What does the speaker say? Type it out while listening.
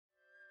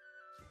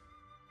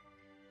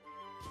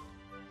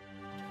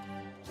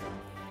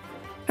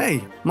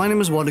Hey, my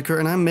name is Waddicker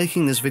and I'm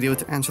making this video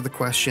to answer the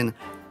question,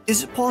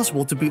 is it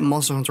possible to beat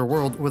Monster Hunter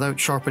World without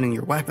sharpening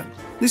your weapon?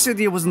 This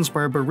idea was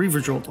inspired by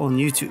ReaverJolt on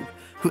YouTube,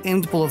 who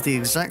aimed to pull off the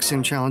exact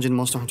same challenge in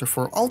Monster Hunter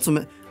 4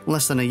 Ultimate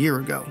less than a year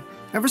ago.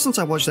 Ever since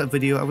I watched that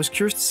video, I was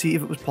curious to see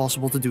if it was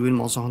possible to do in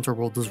Monster Hunter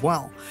World as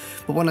well,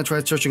 but when I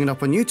tried searching it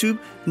up on YouTube,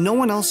 no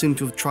one else seemed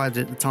to have tried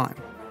it at the time.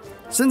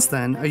 Since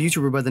then, a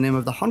YouTuber by the name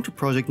of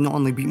TheHunterProject not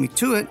only beat me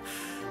to it,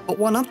 but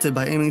one-upped it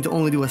by aiming to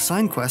only do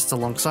assigned quests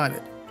alongside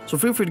it, so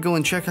feel free to go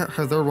and check out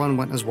how their run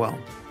went as well.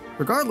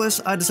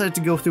 Regardless, I decided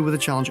to go through with the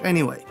challenge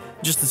anyway,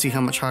 just to see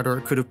how much harder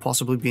it could have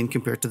possibly been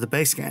compared to the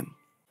base game.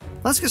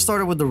 Let's get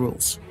started with the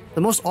rules, the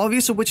most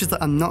obvious of which is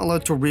that I'm not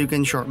allowed to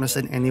regain sharpness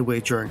in any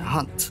way during a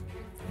hunt,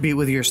 be it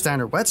with your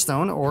standard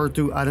whetstone or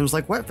through items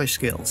like wetfish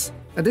scales.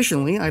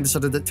 Additionally, I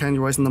decided that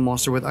tenderizing the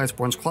monster with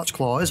Iceborne's Clutch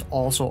Claw is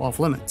also off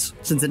limits,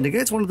 since it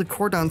negates one of the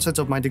core downsides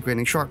of my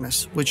degrading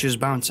sharpness, which is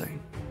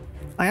bouncing.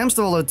 I am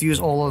still allowed to use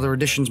all other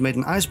additions made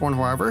in Iceborne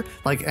however,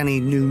 like any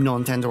new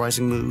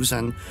non-tenderizing moves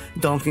and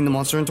donking the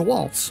monster into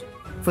walls.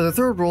 For the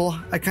third rule,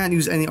 I can't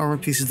use any armor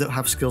pieces that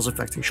have skills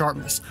affecting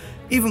sharpness,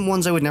 even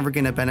ones I would never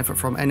gain a benefit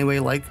from anyway,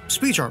 like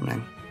speed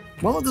sharpening.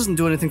 While it doesn't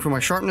do anything for my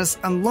sharpness,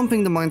 I'm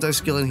lumping the Mind's Eye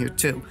skill in here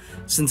too,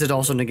 since it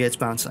also negates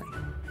bouncing.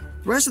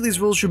 The rest of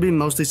these rules should be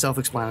mostly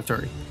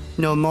self-explanatory.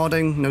 No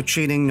modding, no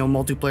cheating, no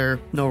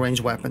multiplayer, no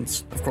ranged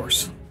weapons, of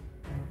course.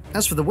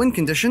 As for the win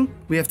condition,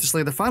 we have to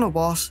slay the final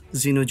boss,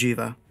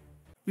 xeno'jiiva.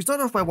 We start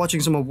off by watching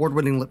some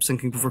award-winning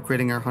lip-syncing before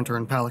creating our hunter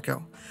and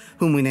Palico,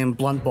 whom we named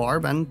Blunt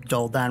Barb and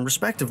Dull Dan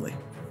respectively.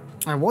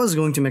 I was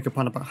going to make a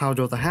pun about how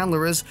dull the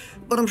handler is,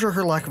 but I'm sure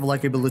her lack of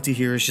likability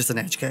here is just an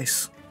edge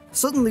case.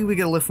 Suddenly we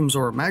get a lift from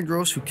Zora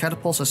Magdaros, who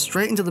catapults us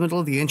straight into the middle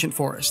of the ancient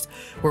forest,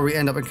 where we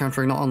end up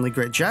encountering not only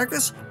Great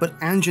Jagras, but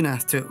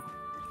Anjanath too.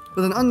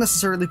 With an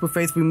unnecessary leap of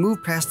faith, we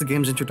move past the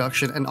game's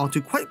introduction and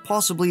onto quite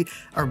possibly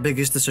our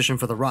biggest decision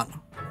for the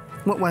run.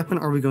 What weapon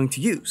are we going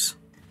to use?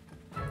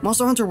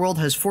 Monster Hunter World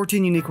has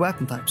 14 unique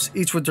weapon types,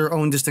 each with their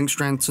own distinct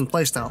strengths and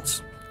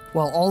playstyles.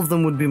 While all of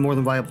them would be more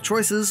than viable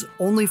choices,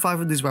 only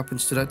 5 of these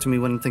weapons stood out to me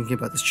when thinking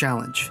about this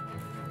challenge.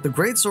 The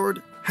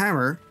Greatsword,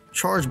 Hammer,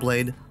 Charge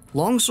Blade,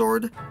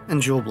 Longsword,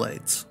 and Jewel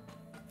Blades.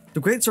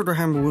 The Greatsword or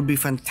Hammer would be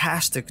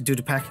fantastic due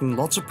to packing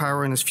lots of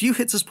power and as few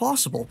hits as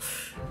possible,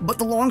 but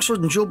the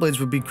Longsword and Jewel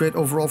Blades would be great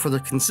overall for their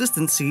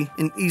consistency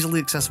and easily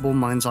accessible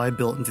Mind's Eye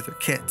built into their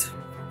kit.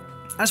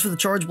 As for the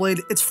Charge Blade,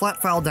 its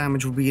flat foul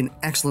damage would be an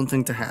excellent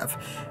thing to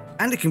have,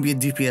 and it can be a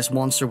DPS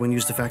monster when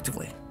used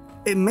effectively.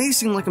 It may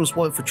seem like I'm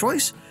spoiled for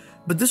choice,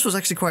 but this was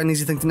actually quite an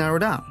easy thing to narrow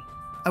down.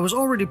 I was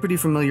already pretty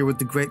familiar with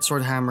the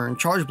Greatsword, Hammer, and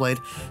Charge Blade,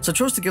 so I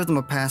chose to give them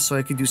a pass so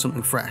I could do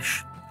something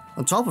fresh.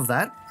 On top of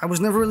that, I was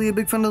never really a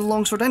big fan of the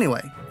Longsword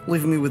anyway,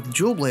 leaving me with the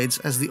Jewel Blades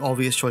as the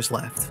obvious choice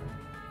left.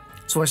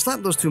 So I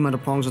slapped those 2 metal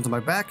prongs onto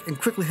my back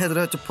and quickly headed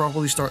out to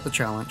properly start the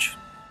challenge.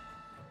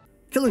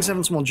 Killing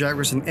 7 small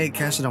Jagras and 8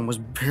 Cassidon was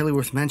barely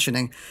worth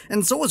mentioning,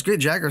 and so was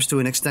Great Jagras to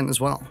an extent as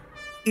well.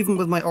 Even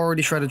with my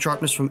already shredded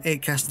sharpness from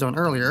 8 Cassidon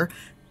earlier,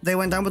 they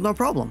went down with no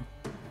problem.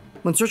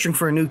 When searching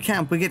for a new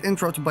camp, we get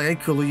interrupted by a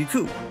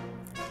Kulu-Yuku.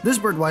 This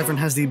bird wyvern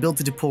has the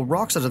ability to pull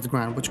rocks out of the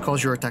ground which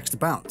cause your attacks to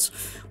bounce,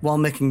 while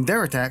making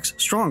their attacks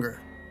stronger.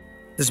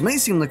 This may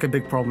seem like a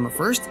big problem at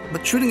first,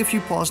 but shooting a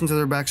few paws into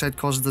their backside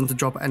causes them to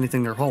drop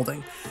anything they're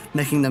holding,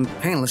 making them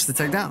painless to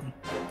take down.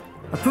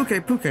 A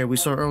Puke we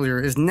saw earlier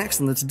is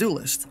next on the to-do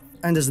list,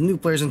 and is the new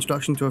player's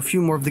introduction to a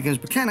few more of the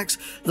game's mechanics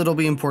that'll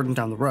be important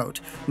down the road,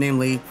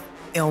 namely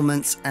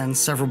ailments and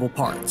severable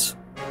parts.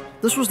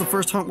 This was the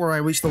first hunt where I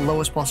reached the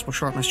lowest possible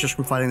sharpness just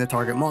from fighting the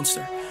target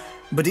monster,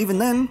 but even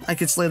then, I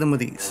could slay them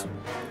with ease.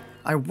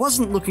 I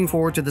wasn't looking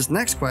forward to this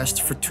next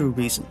quest for 2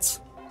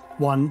 reasons.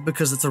 1,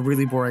 because it's a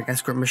really boring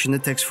escort mission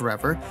that takes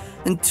forever,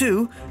 and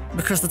 2,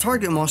 because the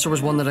target monster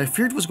was one that I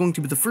feared was going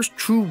to be the first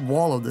true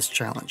wall of this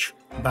challenge,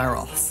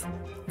 Baroth.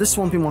 This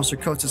swampy monster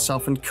coats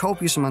itself in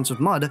copious amounts of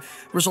mud,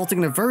 resulting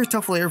in a very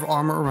tough layer of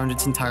armor around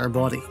its entire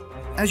body.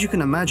 As you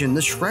can imagine,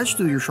 this shreds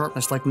through your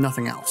sharpness like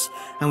nothing else,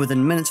 and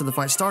within minutes of the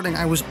fight starting,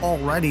 I was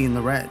already in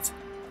the red.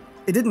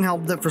 It didn't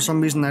help that for some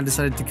reason I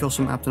decided to kill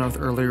some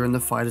Aptonoth earlier in the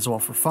fight as well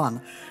for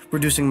fun,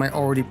 reducing my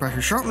already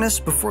precious sharpness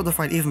before the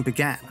fight even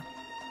began.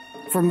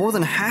 For more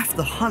than half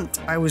the hunt,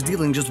 I was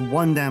dealing just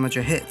 1 damage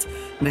a hit,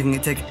 making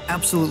it take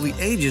absolutely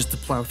ages to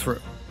plow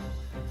through.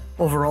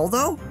 Overall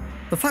though,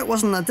 the fight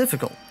wasn't that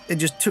difficult, it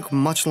just took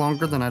much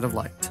longer than I'd have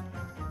liked.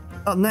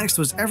 Up next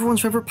was everyone's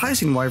favorite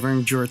Piscine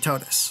wyvern,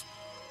 Duratotus.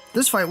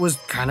 This fight was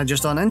kinda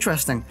just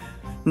uninteresting,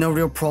 no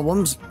real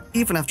problems,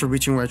 even after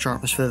reaching red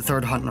sharpness for the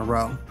 3rd hunt in a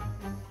row.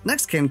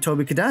 Next came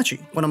Toby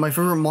Kadachi, one of my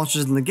favorite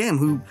monsters in the game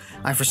who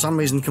I for some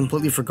reason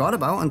completely forgot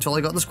about until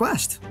I got this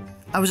quest.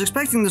 I was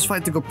expecting this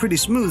fight to go pretty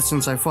smooth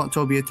since I fought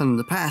Toby a ton in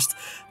the past,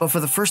 but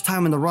for the first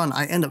time in the run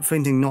I end up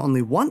fainting not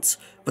only once,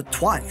 but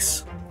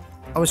twice.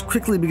 I was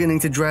quickly beginning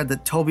to dread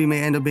that Toby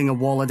may end up being a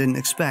wall I didn't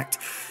expect,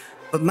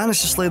 but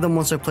managed to slay them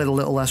once I played a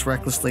little less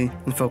recklessly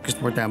and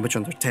focused more damage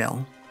on their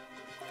tail.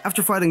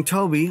 After fighting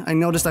Toby, I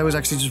noticed I was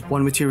actually just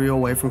 1 material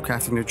away from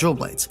crafting their Jewel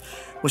Blades,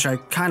 which I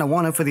kinda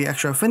wanted for the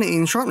extra affinity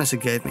and sharpness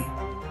it gave me.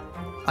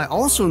 I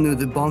also knew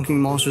that bonking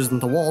monsters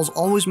into walls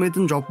always made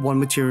them drop one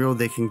material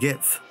they can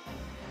give.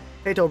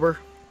 Hey Tober.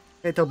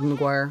 Hey Toby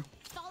Maguire.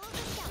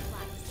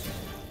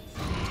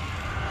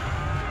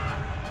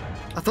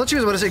 I thought she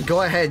was about to say,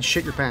 go ahead,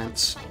 shit your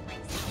pants.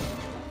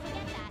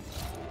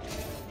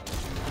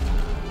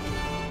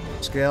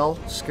 Scale,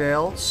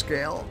 scale,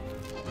 scale.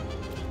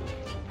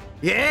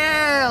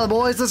 Yeah,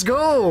 boys, let's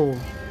go!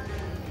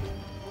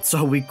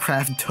 So we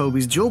craft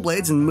Toby's jewel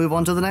blades and move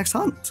on to the next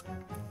hunt.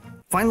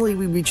 Finally,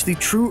 we reach the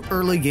true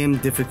early game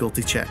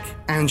difficulty check,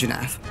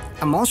 Anjanath,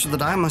 a monster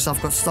that I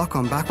myself got stuck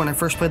on back when I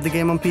first played the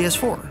game on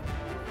PS4.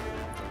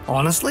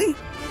 Honestly,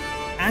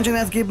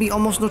 Anjanath gave me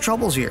almost no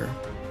troubles here.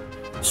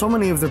 So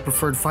many of their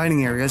preferred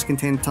fighting areas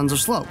contain tons of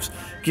slopes,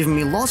 giving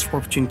me lots of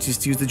opportunities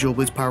to use the jewel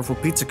blade's powerful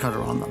pizza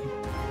cutter on them.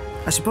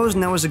 I suppose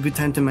now is a good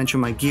time to mention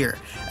my gear,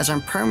 as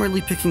I'm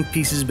primarily picking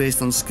pieces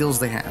based on skills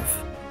they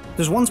have.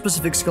 There's one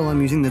specific skill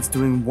I'm using that's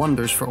doing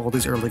wonders for all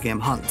these early game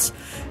hunts,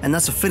 and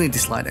that's affinity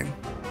sliding.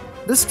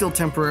 This skill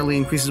temporarily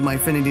increases my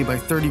affinity by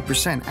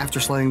 30% after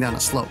sliding down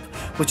a slope,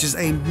 which is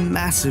a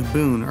massive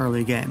boon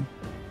early game.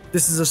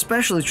 This is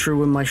especially true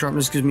when my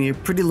sharpness gives me a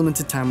pretty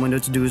limited time window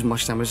to do as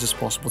much damage as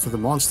possible to the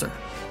monster.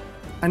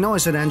 I know I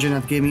said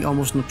Anjanath gave me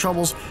almost no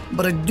troubles,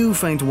 but I do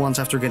faint once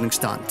after getting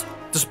stunned.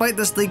 Despite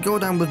this, they go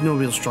down with no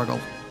real struggle.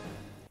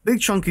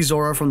 Big Chunky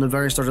Zora from the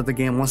very start of the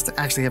game wants to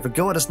actually have a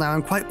go at us now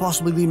in quite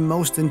possibly the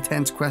most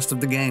intense quest of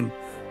the game.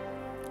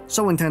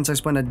 So intense I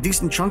spent a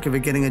decent chunk of it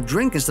getting a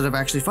drink instead of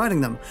actually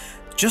fighting them,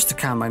 just to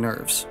calm my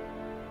nerves.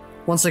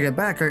 Once I get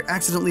back, I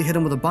accidentally hit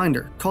him with a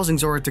binder, causing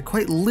Zora to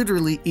quite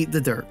literally eat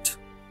the dirt.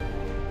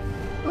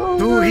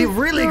 Ooh, he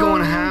really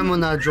going ham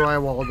on that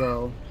drywall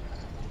though.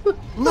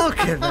 Look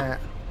at that.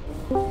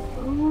 Oh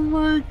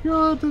my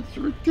god, that's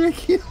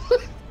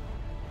ridiculous.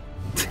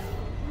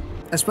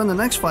 I spend the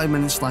next 5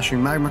 minutes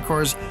slashing magma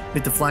cores,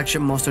 beat the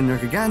flagship monster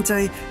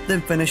Nergigante,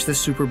 then finish this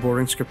super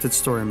boring scripted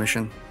story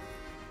mission.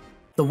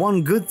 The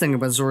one good thing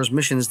about Zora's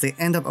mission is they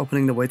end up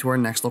opening the way to our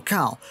next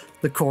locale,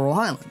 the Coral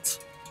Highlands.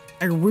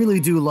 I really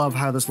do love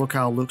how this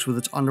locale looks with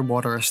its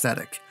underwater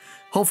aesthetic.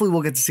 Hopefully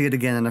we'll get to see it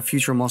again in a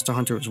future Monster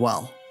Hunter as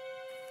well.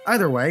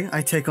 Either way,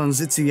 I take on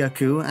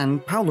Zitzi-Yaku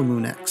and Paolumu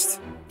next.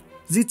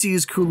 Zitzi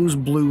is Kulu's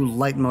blue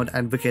light mode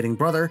advocating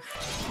brother,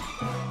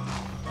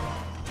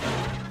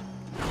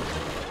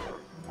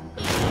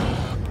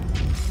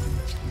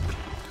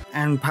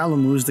 and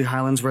Paolumu is the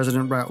Highlands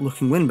resident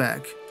rat-looking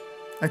windbag.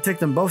 I take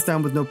them both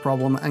down with no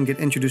problem and get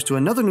introduced to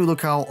another new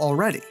locale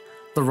already,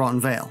 the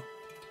Rotten Vale.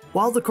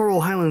 While the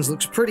Coral Highlands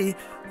looks pretty,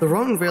 the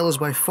Rotten Vale is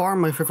by far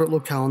my favourite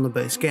locale in the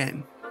base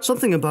game.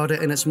 Something about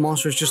it and its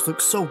monsters just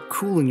looks so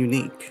cool and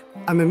unique.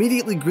 I'm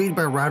immediately greeted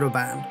by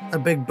Radoban, a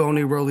big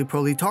bony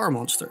roly-poly tar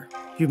monster.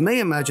 You may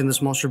imagine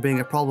this monster being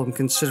a problem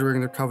considering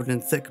they're covered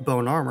in thick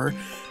bone armor,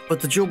 but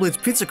the Jewel Blade's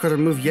pizza cutter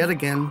move yet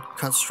again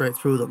cuts straight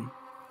through them.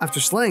 After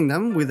slaying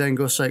them, we then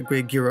go sight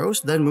Great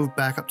Gyros, then move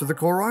back up to the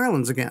Coral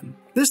Islands again.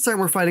 This time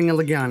we're fighting a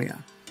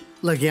Legiana.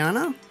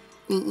 Legiana?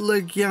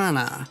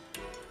 Legiana.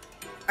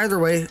 Either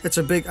way, it's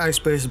a big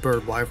ice-based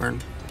bird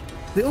wyvern.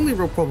 The only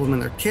real problem in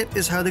their kit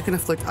is how they can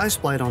inflict Ice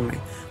Blight on me,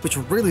 which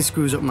really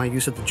screws up my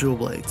use of the Jewel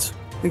Blades.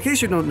 In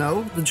case you don't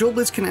know, the Jewel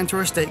Blades can enter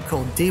a state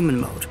called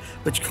Demon Mode,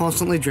 which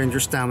constantly drains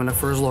your stamina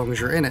for as long as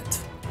you're in it.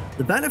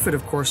 The benefit,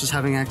 of course, is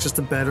having access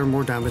to better,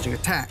 more damaging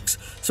attacks,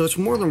 so it's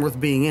more than worth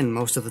being in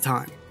most of the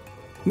time.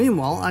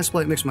 Meanwhile, Ice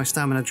Blight makes my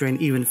stamina drain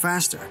even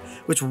faster,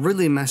 which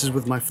really messes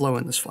with my flow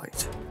in this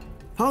fight.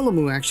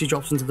 Paolumu actually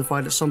drops into the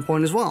fight at some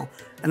point as well,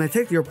 and I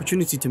take the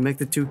opportunity to make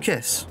the two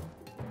kiss.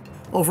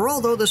 Overall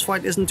though, this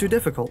fight isn't too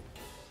difficult.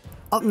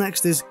 Up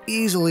next is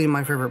easily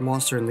my favourite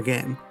monster in the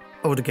game,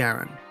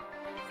 Odogaron.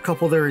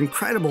 Couple their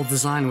incredible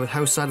design with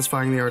how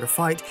satisfying they are to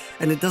fight,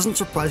 and it doesn't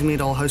surprise me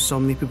at all how so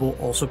many people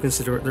also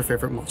consider it their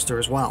favourite monster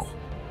as well.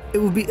 It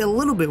would be a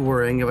little bit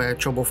worrying if I had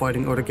trouble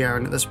fighting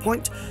Odogaron at this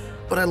point,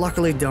 but I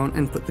luckily don't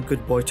and put the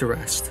good boy to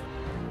rest.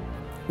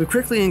 We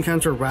quickly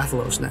encounter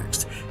Rathalos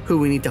next, who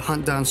we need to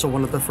hunt down so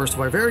one of the first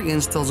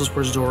Wyverians tells us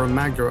where Zora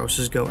Magdaros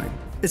is going.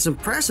 It's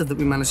impressive that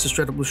we managed to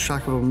straight up lose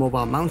track of a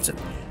mobile mountain,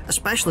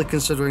 especially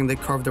considering they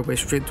carved their way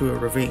straight through a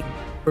ravine.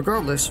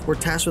 Regardless, we're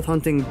tasked with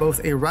hunting both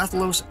a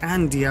Rathalos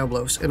and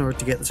Diablos in order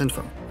to get this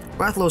info.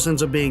 Rathalos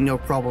ends up being no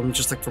problem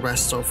just like the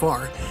rest so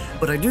far,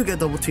 but I do get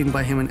double teamed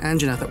by him and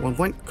Anjanath at one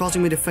point,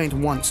 causing me to faint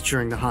once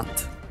during the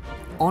hunt.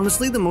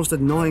 Honestly, the most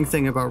annoying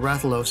thing about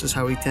Rathalos is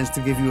how he tends to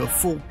give you a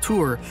full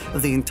tour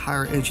of the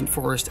entire ancient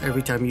forest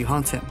every time you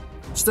hunt him.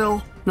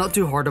 Still, not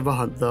too hard of a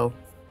hunt though.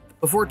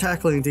 Before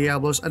tackling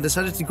Diablos, I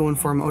decided to go and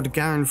farm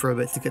Odogaron for a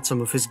bit to get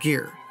some of his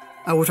gear.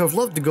 I would have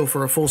loved to go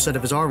for a full set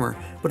of his armor,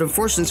 but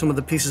unfortunately some of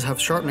the pieces have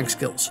sharpening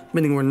skills,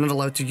 meaning we're not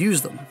allowed to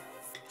use them.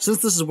 Since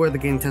this is where the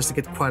game tends to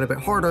get quite a bit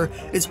harder,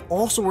 it's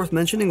also worth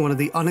mentioning one of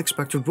the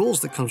unexpected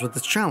rules that comes with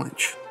this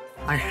challenge.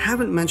 I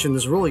haven't mentioned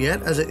this rule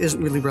yet, as it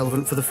isn't really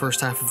relevant for the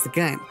first half of the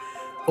game,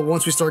 but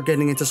once we start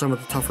getting into some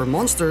of the tougher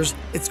monsters,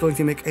 it's going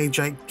to make a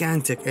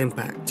gigantic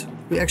impact.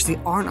 We actually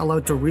aren't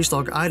allowed to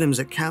restock items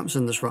at camps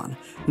in this run,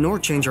 nor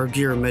change our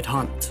gear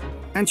mid-hunt.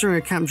 Entering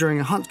a camp during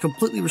a hunt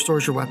completely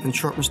restores your weapon's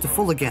sharpness to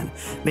full again,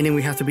 meaning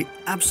we have to be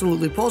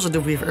absolutely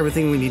positive we have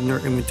everything we need in our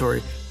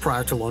inventory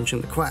prior to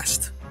launching the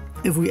quest.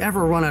 If we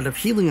ever run out of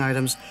healing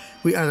items,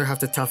 we either have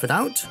to tough it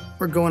out,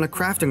 or go on a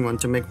crafting run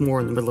to make more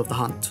in the middle of the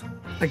hunt.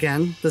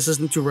 Again, this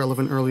isn't too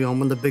relevant early on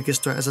when the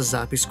biggest threat is a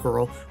zappy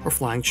squirrel or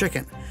flying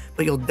chicken,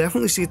 but you'll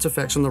definitely see its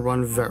effects on the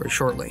run very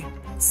shortly.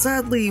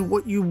 Sadly,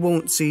 what you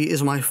won't see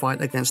is my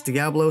fight against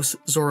Diablos,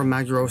 Zora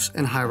Magdaros,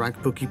 and high rank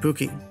Pookie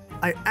Pookie.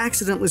 I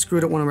accidentally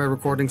screwed up one of my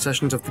recording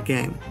sessions of the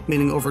game,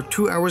 meaning over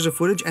 2 hours of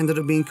footage ended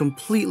up being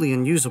completely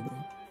unusable.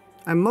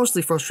 I'm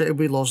mostly frustrated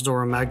we lost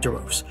Zora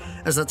Magdaros,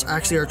 as that's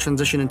actually our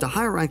transition into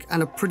high rank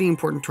and a pretty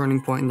important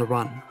turning point in the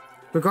run.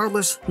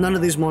 Regardless, none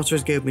of these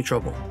monsters gave me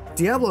trouble.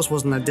 Diablos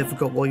wasn't that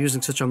difficult while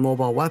using such a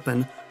mobile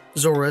weapon,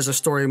 Zora is a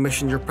story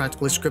mission you're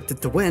practically scripted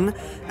to win,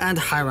 and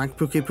high rank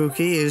Pookie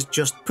Pookie is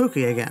just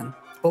Pookie again,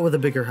 but with a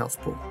bigger health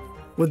pool.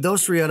 With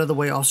those three out of the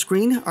way off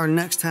screen, our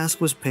next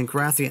task was Pink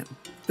Rathian.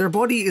 Their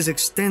body is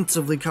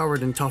extensively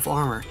covered in tough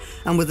armor,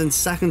 and within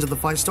seconds of the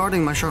fight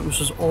starting, my sharpness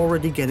was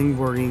already getting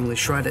worryingly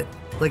shredded.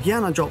 Like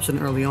Yana drops in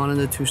early on and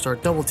the two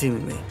start double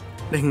teaming me,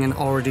 making an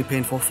already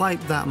painful fight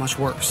that much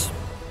worse.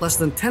 Less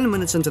than 10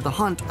 minutes into the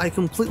hunt, I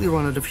completely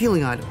run out of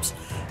healing items,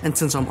 and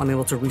since I'm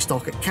unable to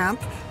restock at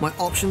camp, my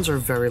options are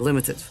very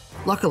limited.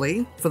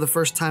 Luckily, for the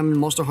first time in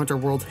Monster Hunter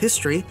World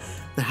history,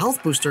 the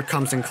health booster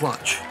comes in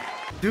clutch.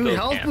 Dude,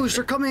 health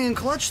booster coming in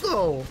clutch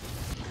though!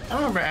 I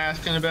remember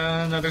asking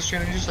about another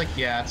stream, and just like,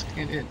 yeah,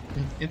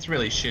 it's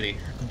really shitty.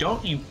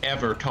 Don't you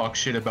ever talk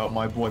shit about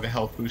my boy the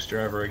health booster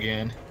ever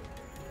again.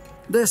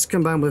 This,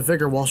 combined with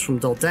Vigor Wasp from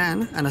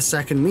Daldan and a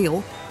second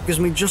meal, gives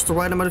me just the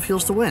right amount of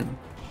heals to win.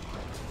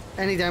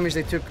 Any damage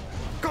they took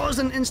caused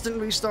an instant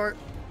restart.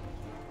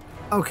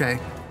 Okay,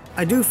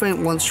 I do faint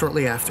once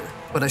shortly after,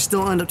 but I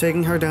still end up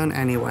taking her down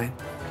anyway.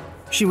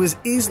 She was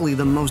easily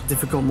the most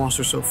difficult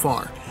monster so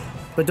far,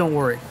 but don't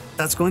worry,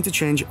 that's going to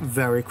change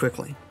very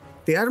quickly.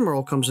 The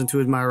Admiral comes in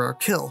to admire our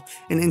kill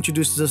and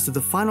introduces us to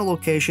the final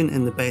location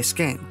in the base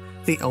game,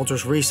 the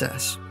Elder's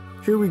Recess.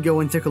 Here we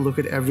go and take a look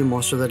at every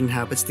monster that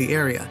inhabits the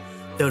area: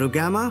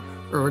 Dodogama,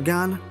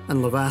 Uragan,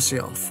 and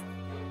Lavasioth.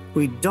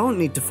 We don't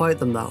need to fight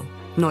them though,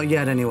 not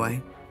yet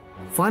anyway.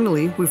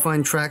 Finally, we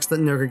find tracks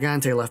that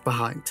Nergigante left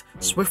behind,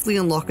 swiftly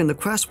unlocking the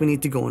quest we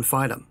need to go and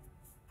fight him.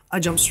 I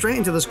jump straight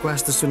into this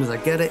quest as soon as I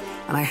get it,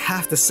 and I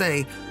have to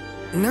say,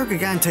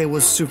 Nergigante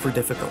was super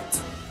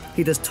difficult.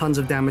 He does tons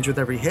of damage with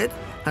every hit,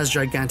 has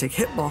gigantic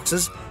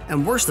hitboxes,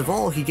 and worst of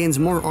all, he gains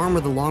more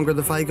armor the longer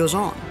the fight goes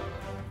on.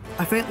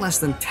 I faint less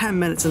than 10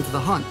 minutes into the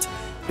hunt,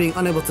 being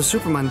unable to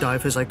Superman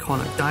dive his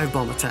iconic dive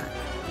bomb attack.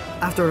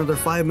 After another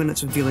 5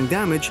 minutes of dealing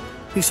damage,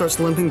 he starts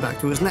limping back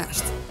to his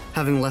nest,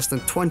 having less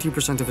than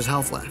 20% of his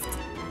health left.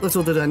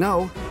 Little did I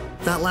know,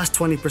 that last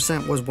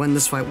 20% was when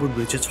this fight would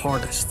reach its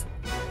hardest.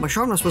 My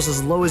sharpness was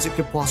as low as it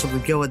could possibly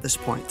go at this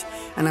point,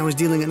 and I was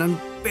dealing an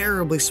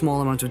unbearably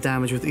small amount of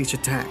damage with each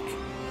attack.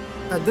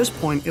 At this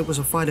point, it was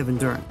a fight of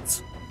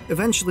endurance.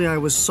 Eventually, I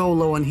was so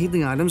low on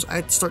healing items, I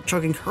had to start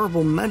chugging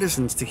herbal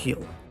medicines to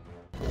heal.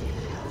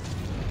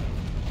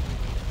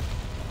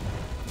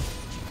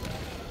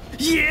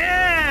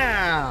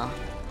 Yeah!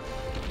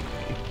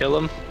 Kill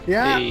him?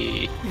 Yeah,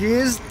 Hey, he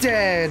is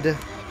dead.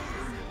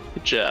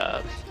 good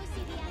job.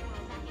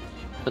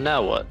 So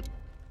now what?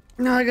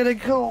 Now I gotta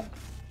kill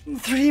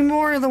 3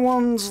 more of the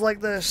ones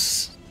like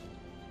this.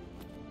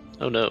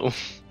 Oh no.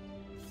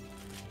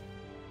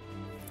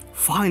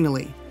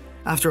 Finally,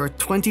 after a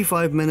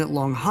 25-minute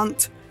long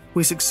hunt,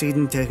 we succeed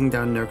in taking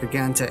down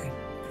Nergigante.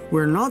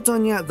 We're not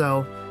done yet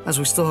though, as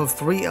we still have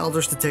 3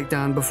 elders to take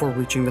down before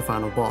reaching the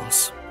final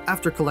boss.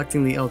 After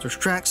collecting the elders'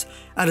 tracks,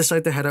 I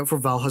decide to head out for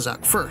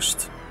Valhazak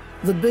first.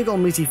 The big ol'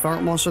 meaty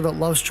fart monster that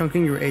loves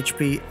chunking your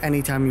HP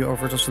anytime you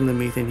overdose on the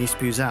methane he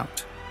spews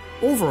out.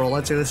 Overall,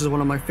 I'd say this is one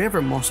of my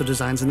favorite monster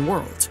designs in the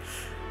world.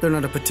 They're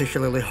not a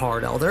particularly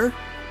hard elder,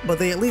 but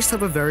they at least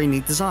have a very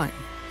neat design.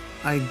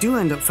 I do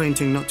end up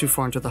fainting not too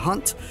far into the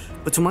hunt,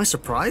 but to my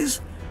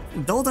surprise,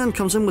 Daldan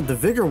comes in with the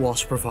Vigor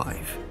Wasp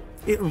revive.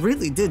 It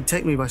really did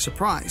take me by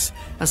surprise,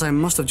 as I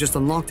must have just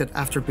unlocked it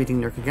after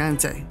beating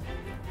Nergigante.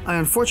 I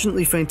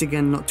unfortunately faint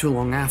again not too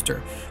long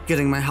after,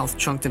 getting my health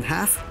chunked in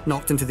half,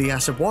 knocked into the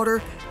acid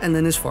water, and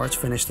then his farts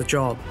finish the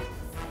job.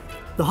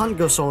 The hunt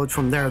goes solid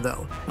from there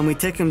though, and we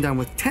take him down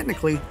with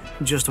technically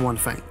just 1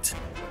 faint.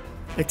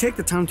 I take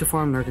the time to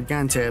farm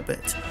Nergigante a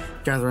bit,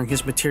 gathering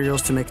his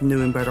materials to make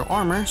new and better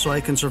armor so I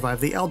can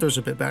survive the elders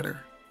a bit better.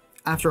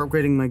 After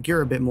upgrading my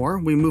gear a bit more,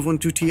 we move on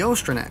to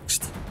Teostra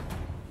next.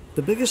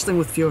 The biggest thing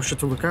with Teostra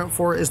to look out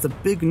for is the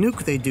big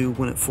nuke they do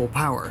when at full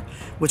power,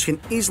 which can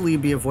easily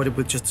be avoided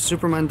with just a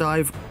Superman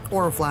dive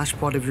or a flash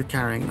pod if you're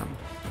carrying them.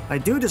 I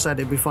do decide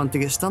it'd be fun to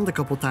get stunned a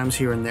couple times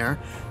here and there,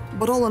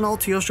 but all in all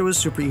Teostra was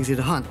super easy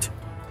to hunt.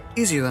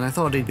 Easier than I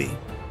thought it'd be.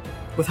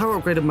 With how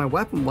upgraded my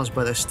weapon was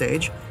by this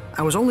stage,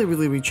 I was only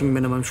really reaching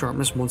minimum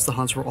sharpness once the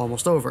hunts were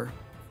almost over.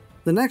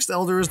 The next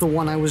elder is the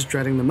one I was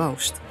dreading the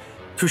most,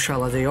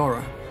 Kushala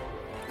Deora.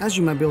 As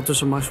you might be able to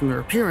surmise from their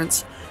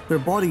appearance, their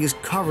body is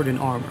covered in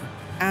armor,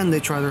 and they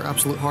try their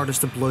absolute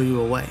hardest to blow you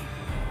away.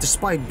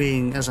 Despite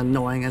being as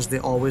annoying as they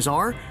always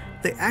are,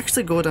 they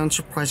actually go down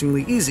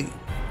surprisingly easy.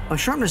 My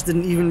sharpness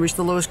didn't even reach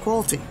the lowest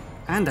quality,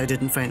 and I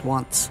didn't faint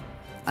once.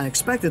 I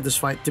expected this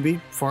fight to be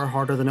far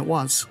harder than it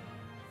was.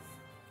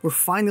 We're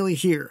finally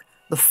here,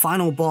 the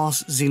final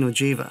boss,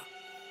 xeno'jiiva.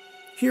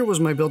 Here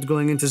was my build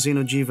going into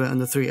xeno'jiiva and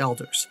the Three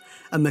Elders,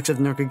 a mix of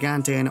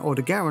Nergigante and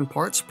Waddicker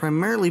parts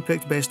primarily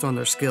picked based on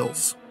their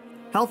skills.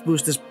 Health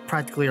boost is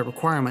practically a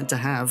requirement to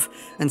have,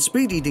 and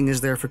speed eating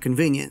is there for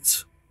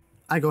convenience.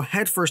 I go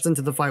headfirst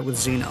into the fight with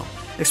Xeno,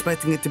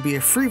 expecting it to be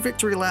a free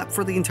victory lap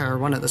for the entire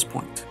run at this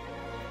point.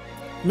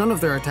 None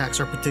of their attacks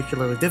are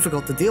particularly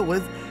difficult to deal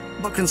with,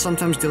 but can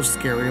sometimes deal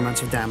scary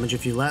amounts of damage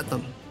if you let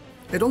them.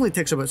 It only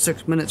takes about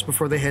 6 minutes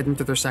before they head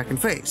into their second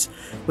phase,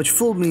 which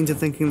fooled me into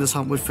thinking this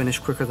hunt would finish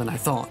quicker than I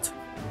thought.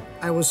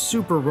 I was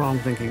super wrong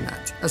thinking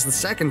that, as the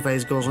second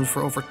phase goes on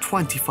for over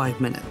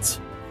 25 minutes.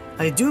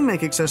 I do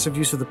make excessive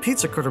use of the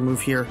pizza cutter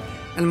move here,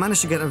 and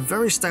manage to get a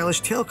very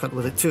stylish tail cut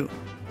with it too.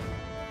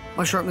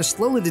 My sharpness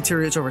slowly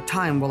deteriorates over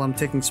time while I'm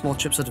taking small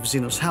chips out of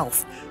Xeno's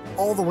health,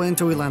 all the way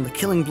until we land the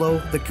killing blow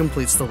that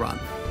completes the run.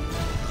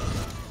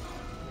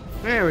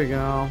 There we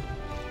go.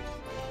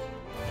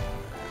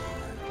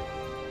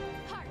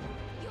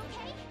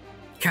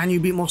 Can you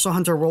beat Monster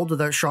Hunter World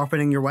without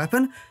sharpening your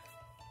weapon?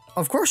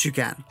 Of course you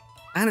can,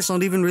 and it's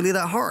not even really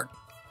that hard.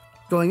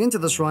 Going into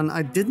this run,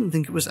 I didn't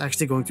think it was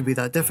actually going to be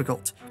that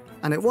difficult,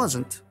 and it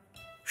wasn't.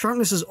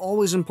 Sharpness is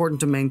always important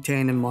to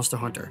maintain in Monster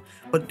Hunter,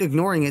 but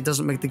ignoring it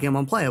doesn't make the game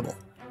unplayable,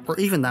 or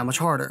even that much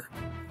harder.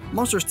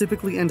 Monsters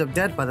typically end up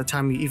dead by the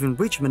time you even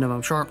reach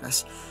minimum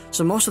sharpness,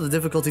 so most of the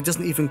difficulty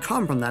doesn't even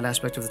come from that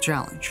aspect of the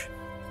challenge.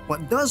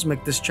 What does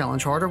make this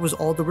challenge harder was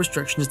all the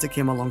restrictions that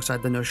came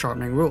alongside the no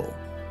sharpening rule.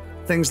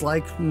 Things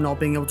like not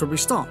being able to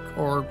restock,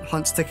 or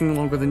hunts taking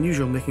longer than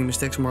usual making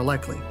mistakes more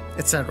likely,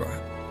 etc.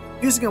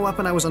 Using a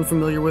weapon I was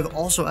unfamiliar with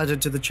also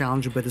added to the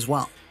challenge a bit as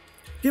well.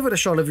 Give it a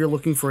shot if you're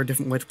looking for a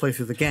different way to play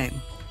through the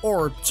game,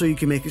 or so you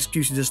can make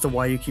excuses as to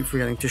why you keep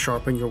forgetting to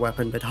sharpen your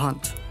weapon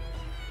mid-hunt.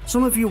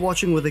 Some of you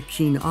watching with a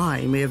keen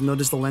eye may have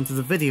noticed the length of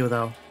the video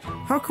though.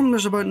 How come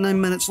there's about 9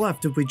 minutes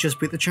left if we just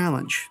beat the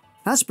challenge?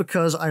 That's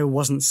because I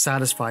wasn't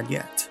satisfied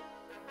yet.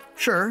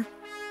 Sure,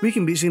 we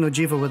can beat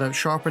xeno'jiiva without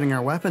sharpening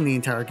our weapon the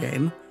entire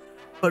game,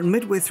 but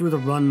midway through the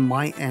run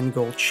my end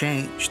goal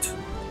changed.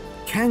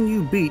 Can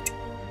you beat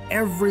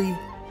every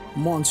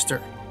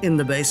monster in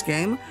the base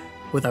game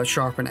without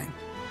sharpening?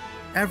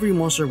 Every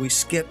monster we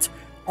skipped,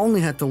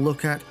 only had to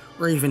look at,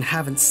 or even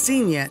haven't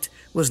seen yet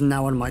was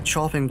now on my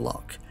chopping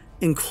block,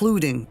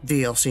 including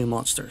DLC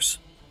monsters.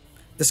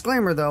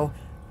 Disclaimer though,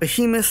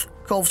 Behemoth,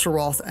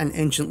 Kulvtaroth, and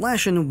Ancient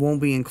Lashin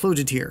won't be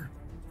included here.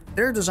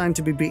 They're designed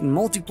to be beaten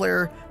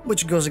multiplayer,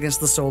 which goes against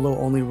the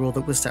solo-only rule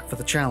that was set for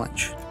the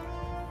challenge.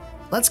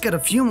 Let's get a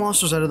few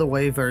monsters out of the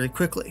way very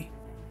quickly.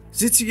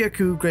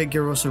 Tzitzi-Ya-Ku, Great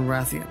Gyros, and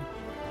Rathian.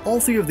 All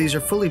three of these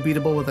are fully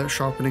beatable without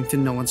sharpening to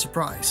no one's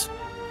surprise.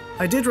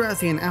 I did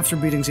Rathian after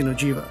beating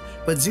xeno'jiiva,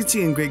 but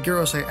Tzitzi and Great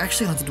Gyros I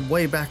actually hunted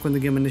way back when the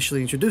game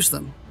initially introduced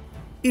them.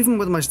 Even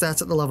with my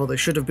stats at the level they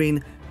should have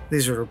been,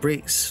 these are a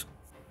breeze.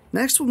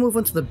 Next we'll move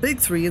on to the big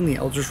three in the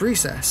Elder's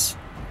Recess.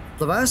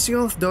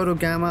 Levasioth, Dodo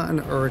Gamma, and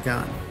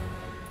Uragan.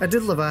 I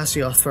did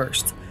Levasioth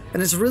first,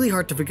 and it's really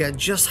hard to forget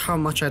just how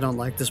much I don't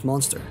like this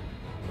monster.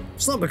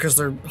 It's not because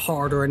they're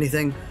hard or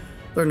anything,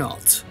 they're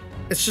not.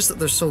 It's just that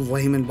they're so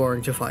lame and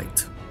boring to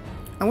fight.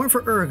 I went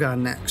for Uragan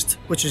next,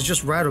 which is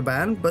just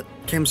Radoban, but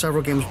came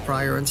several games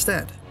prior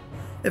instead.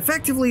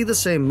 Effectively the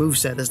same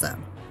moveset as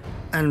them,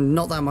 and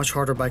not that much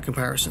harder by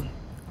comparison.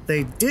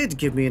 They did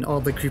give me an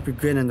oddly creepy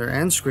grin in their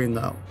end screen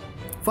though.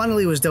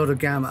 Finally was Dodo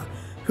Gamma,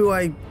 who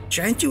I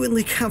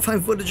genuinely can't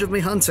find footage of me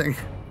hunting.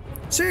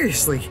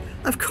 Seriously,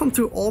 I've come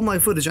through all my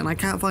footage and I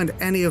can't find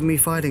any of me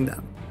fighting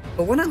them.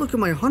 But when I look at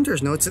my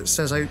hunter's notes it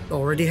says I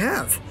already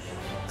have.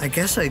 I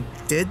guess I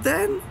did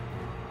then?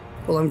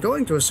 Well, I'm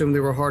going to assume they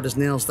were hard as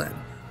nails then.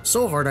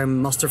 So hard I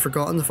must have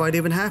forgotten the fight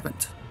even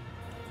happened.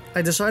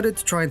 I decided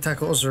to try and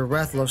tackle Azure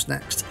Rathalos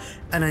next,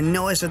 and I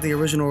know I said the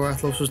original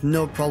Rathalos was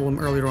no problem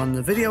earlier on in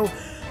the video,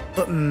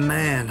 but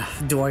man,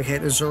 do I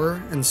hate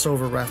Azure and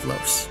Silver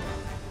Rathalos.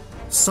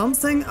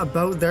 Something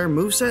about their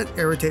moveset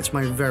irritates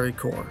my very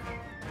core.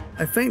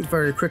 I faint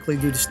very quickly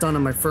due to stun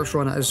on my first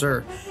run at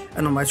Azure,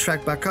 and on my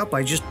track back up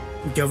I just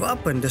give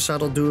up and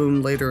decide I'll do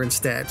him later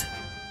instead.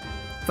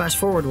 Fast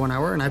forward 1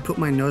 hour and I put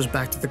my nose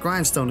back to the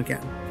grindstone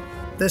again.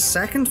 This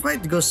second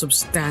fight goes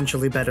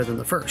substantially better than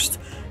the first,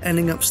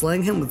 ending up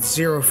slaying him with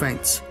 0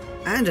 feints,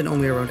 and in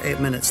only around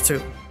 8 minutes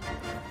too.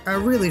 I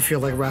really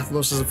feel like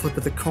Rathalos is a flip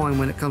of the coin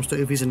when it comes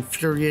to if he's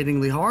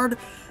infuriatingly hard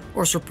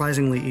or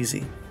surprisingly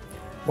easy.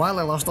 While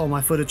I lost all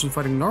my footage in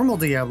fighting normal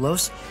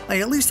Diablos, I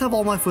at least have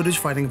all my footage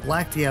fighting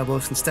Black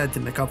Diablos instead to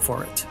make up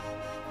for it.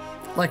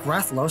 Like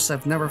Rathalos,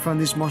 I've never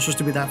found these monsters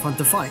to be that fun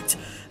to fight.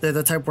 They're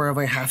the type where if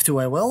I have to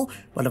I will,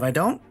 but if I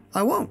don't,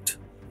 I won't.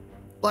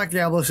 Black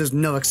Diablos is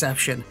no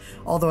exception,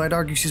 although I'd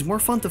argue she's more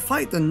fun to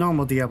fight than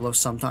normal Diablos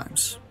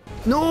sometimes.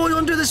 No,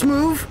 don't do this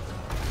move!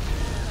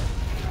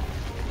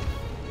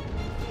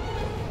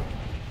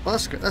 Well,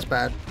 that's good. That's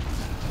bad.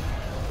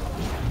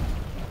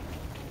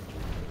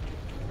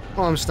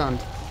 Oh, I'm stunned.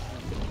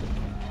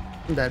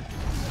 I'm dead.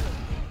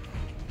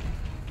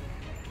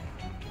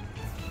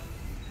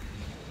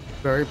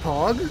 Very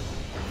pog.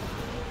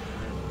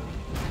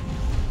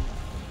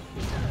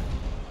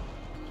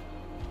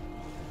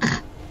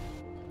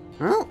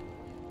 Well,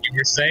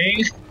 You're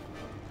saying?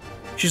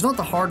 she's not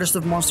the hardest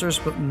of monsters,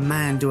 but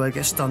man do I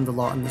get stunned a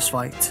lot in this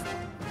fight.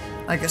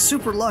 I get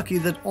super lucky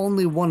that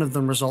only one of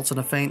them results in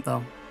a feint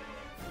though.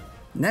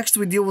 Next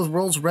we deal with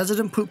world's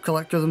resident poop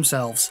collector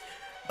themselves,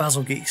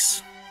 Basil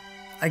Geese.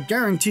 I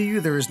guarantee you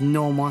there is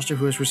no monster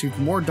who has received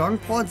more dung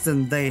pods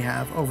than they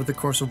have over the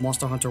course of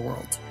Monster Hunter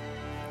World.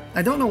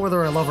 I don't know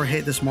whether I love or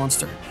hate this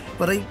monster,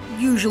 but I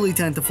usually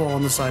tend to fall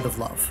on the side of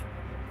love.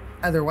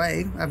 Either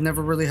way, I've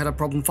never really had a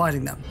problem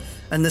fighting them,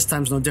 and this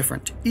time's no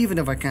different, even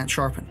if I can't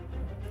sharpen.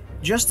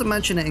 Just to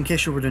mention it in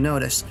case you were to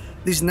notice,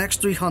 these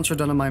next 3 hunts are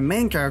done on my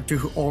main character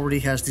who already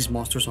has these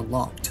monsters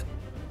unlocked.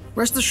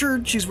 Rest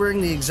assured, she's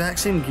wearing the exact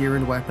same gear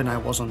and weapon I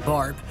was on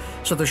Barb,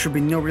 so there should be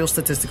no real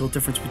statistical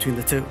difference between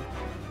the two.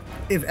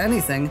 If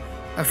anything,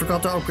 I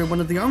forgot to upgrade one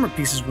of the armor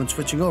pieces when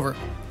switching over,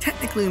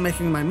 technically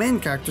making my main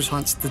character's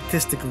hunt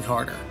statistically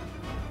harder.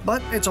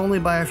 But it's only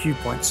by a few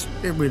points,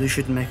 it really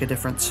shouldn't make a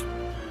difference.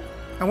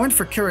 I went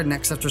for Kira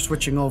next after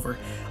switching over,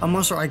 a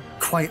monster I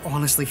quite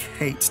honestly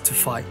hate to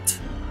fight.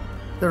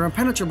 Their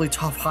impenetrably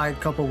tough hide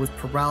coupled with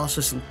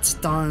paralysis and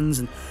stuns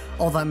and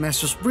all that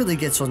mess just really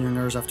gets on your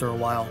nerves after a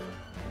while.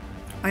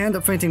 I end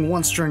up fainting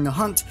once during the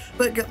hunt,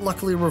 but get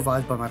luckily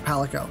revived by my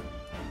Palico.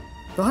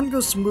 The hunt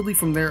goes smoothly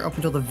from there up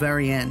until the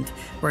very end,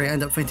 where I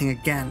end up fainting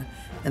again,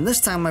 and this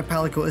time my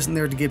Palico isn't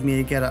there to give me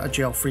a get out of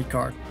jail free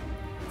card.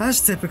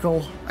 As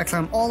typical, I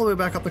climb all the way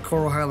back up the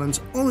Coral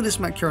Highlands, only to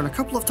smack Kieran a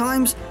couple of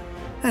times,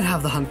 and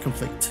have the hunt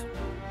complete.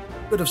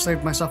 Would have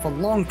saved myself a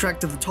long trek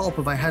to the top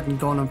if I hadn't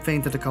gone and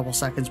fainted a couple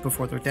seconds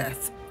before their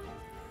death.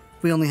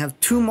 We only have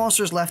 2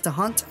 monsters left to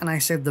hunt, and I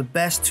saved the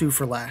best 2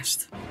 for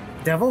last.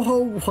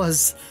 Devilho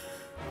was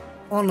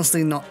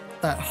honestly not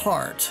that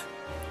hard.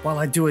 While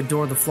I do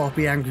adore the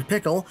floppy angry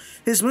pickle,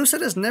 his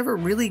moveset has never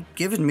really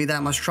given me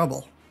that much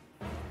trouble.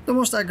 The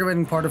most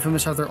aggravating part of him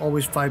is how they're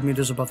always 5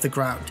 meters above the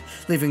ground,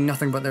 leaving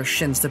nothing but their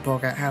shins to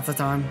poke at half the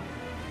time.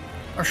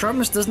 Our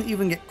sharpness doesn't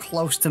even get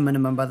close to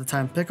minimum by the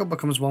time Pickle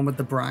becomes one with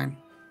the brine.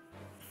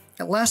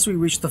 At last we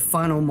reach the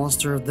final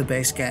monster of the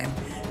base game,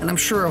 and I'm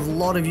sure a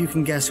lot of you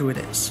can guess who it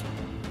is.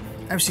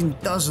 I've seen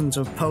dozens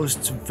of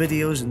posts,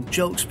 videos, and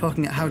jokes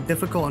poking at how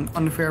difficult and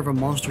unfair of a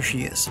monster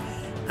she is,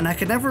 and I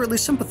could never really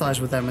sympathize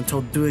with them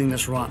until doing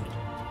this run.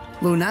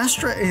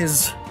 Lunastra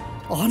is,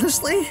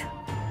 honestly,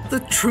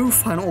 the true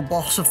final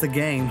boss of the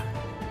game.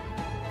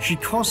 She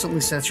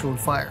constantly sets you on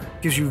fire,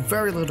 gives you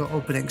very little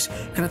openings,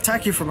 can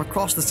attack you from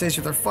across the stage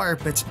with her fire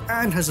pits,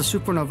 and has a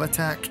supernova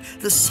attack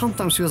that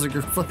sometimes feels like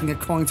you're flipping a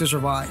coin to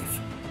survive.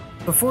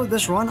 Before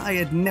this run, I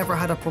had never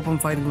had a problem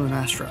fighting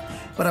Lunastra,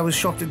 but I was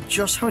shocked at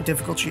just how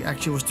difficult she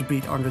actually was to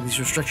beat under these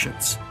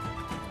restrictions.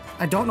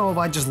 I don't know if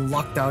I just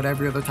lucked out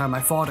every other time I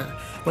fought her,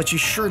 but she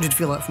sure did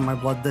feel it from my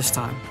blood this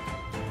time.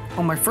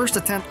 On my first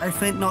attempt, I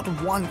faint not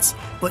once,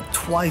 but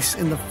twice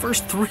in the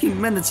first 3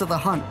 minutes of the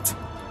hunt.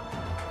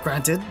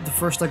 Granted, the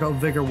first I got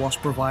Vigor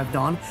Wasp revived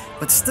on,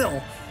 but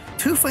still,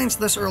 2 feints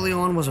this early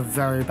on was a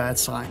very bad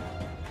sign.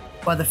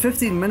 By the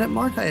 15-minute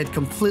mark, I had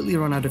completely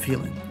run out of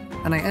healing,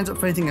 and I ended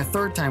up fainting a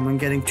 3rd time when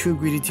getting too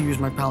greedy to use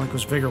my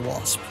Palico's Vigor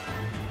Wasp.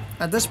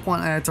 At this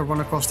point, I had to run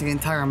across the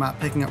entire map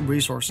picking up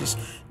resources,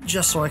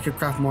 just so I could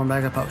craft more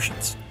Mega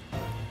Potions.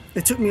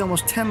 It took me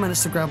almost 10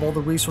 minutes to grab all the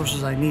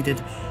resources I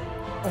needed,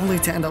 only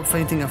to end up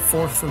fainting a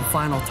 4th and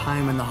final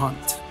time in the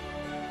hunt.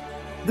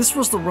 This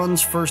was the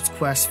run's first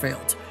quest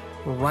failed,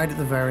 right at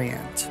the very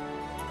end.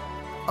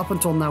 Up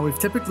until now, we've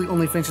typically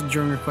only fainted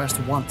during a quest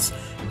once,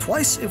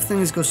 twice if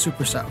things go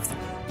super south,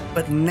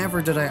 but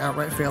never did I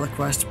outright fail a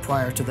quest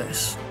prior to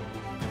this.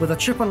 With a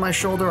chip on my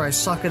shoulder, I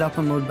suck it up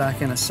and load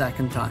back in a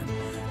 2nd time,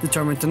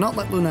 determined to not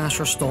let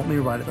Lunastra stomp me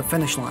right at the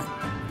finish line.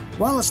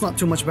 While it's not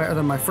too much better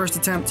than my first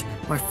attempt,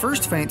 my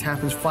first feint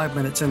happens 5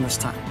 minutes in this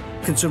time,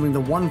 consuming the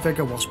 1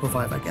 Vigor Wasp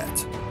revive I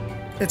get.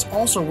 It's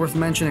also worth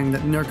mentioning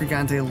that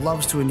Nergigante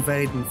loves to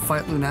invade and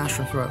fight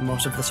Lunastra throughout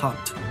most of this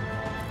hunt.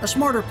 A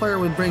smarter player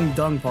would bring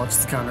dung pods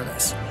to counter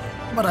this,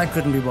 but I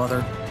couldn't be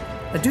bothered.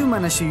 I do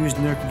manage to use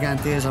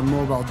Nergigante as a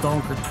mobile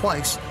donker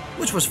twice,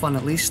 which was fun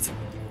at least.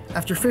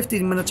 After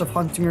 15 minutes of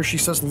hunting her, she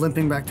starts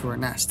limping back to her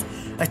nest.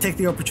 I take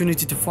the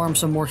opportunity to farm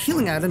some more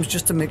healing items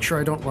just to make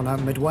sure I don't run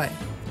out midway.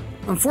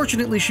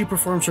 Unfortunately, she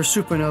performs her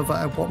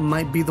supernova at what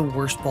might be the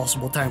worst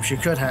possible time she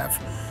could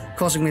have,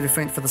 causing me to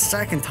faint for the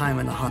 2nd time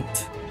in the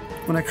hunt.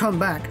 When I come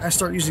back, I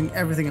start using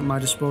everything at my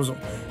disposal,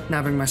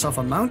 nabbing myself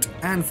a mount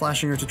and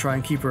flashing her to try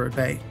and keep her at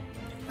bay.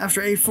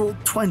 After a full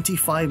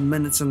 25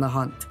 minutes in the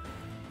hunt,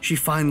 she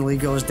finally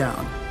goes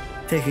down,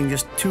 taking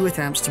just 2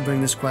 attempts to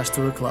bring this quest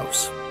to a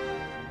close.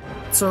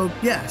 So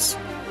yes,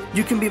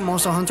 you can beat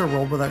Monster Hunter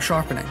World without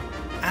sharpening,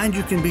 and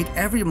you can beat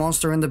every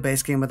monster in the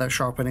base game without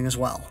sharpening as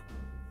well.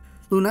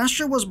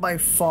 Lunastra was by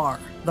far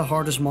the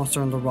hardest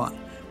monster on the run,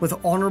 with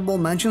honorable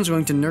mentions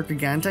going to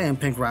Nergigante and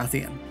Pink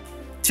Rathian.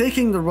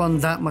 Taking the run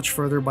that much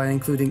further by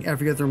including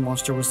every other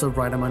monster was the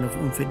right amount of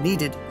oomph it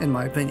needed, in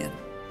my opinion.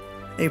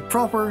 A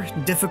proper,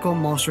 difficult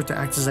monster to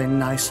act as a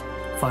nice,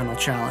 final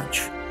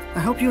challenge. I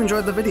hope you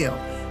enjoyed the video.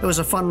 It was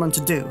a fun run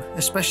to do,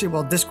 especially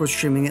while Discord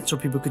streaming it so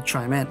people could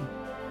chime in.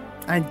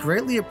 I'd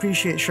greatly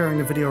appreciate sharing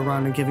the video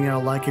around and giving it a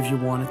like if you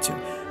wanted to.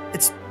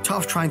 It's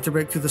tough trying to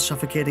break through the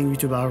suffocating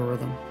YouTube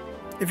algorithm.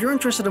 If you're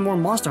interested in more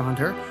Monster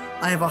Hunter,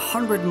 I have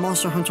 100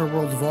 Monster Hunter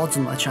World VODs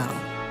on my channel,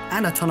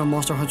 and a ton of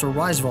Monster Hunter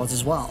Rise VODs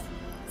as well.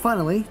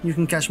 Finally, you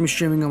can catch me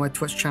streaming on my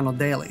Twitch channel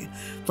daily,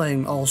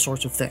 playing all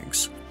sorts of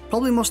things.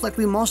 Probably most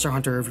likely Monster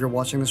Hunter if you're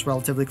watching this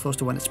relatively close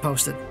to when it's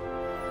posted.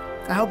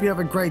 I hope you have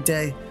a great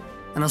day,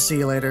 and I'll see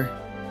you later.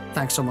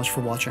 Thanks so much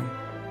for watching.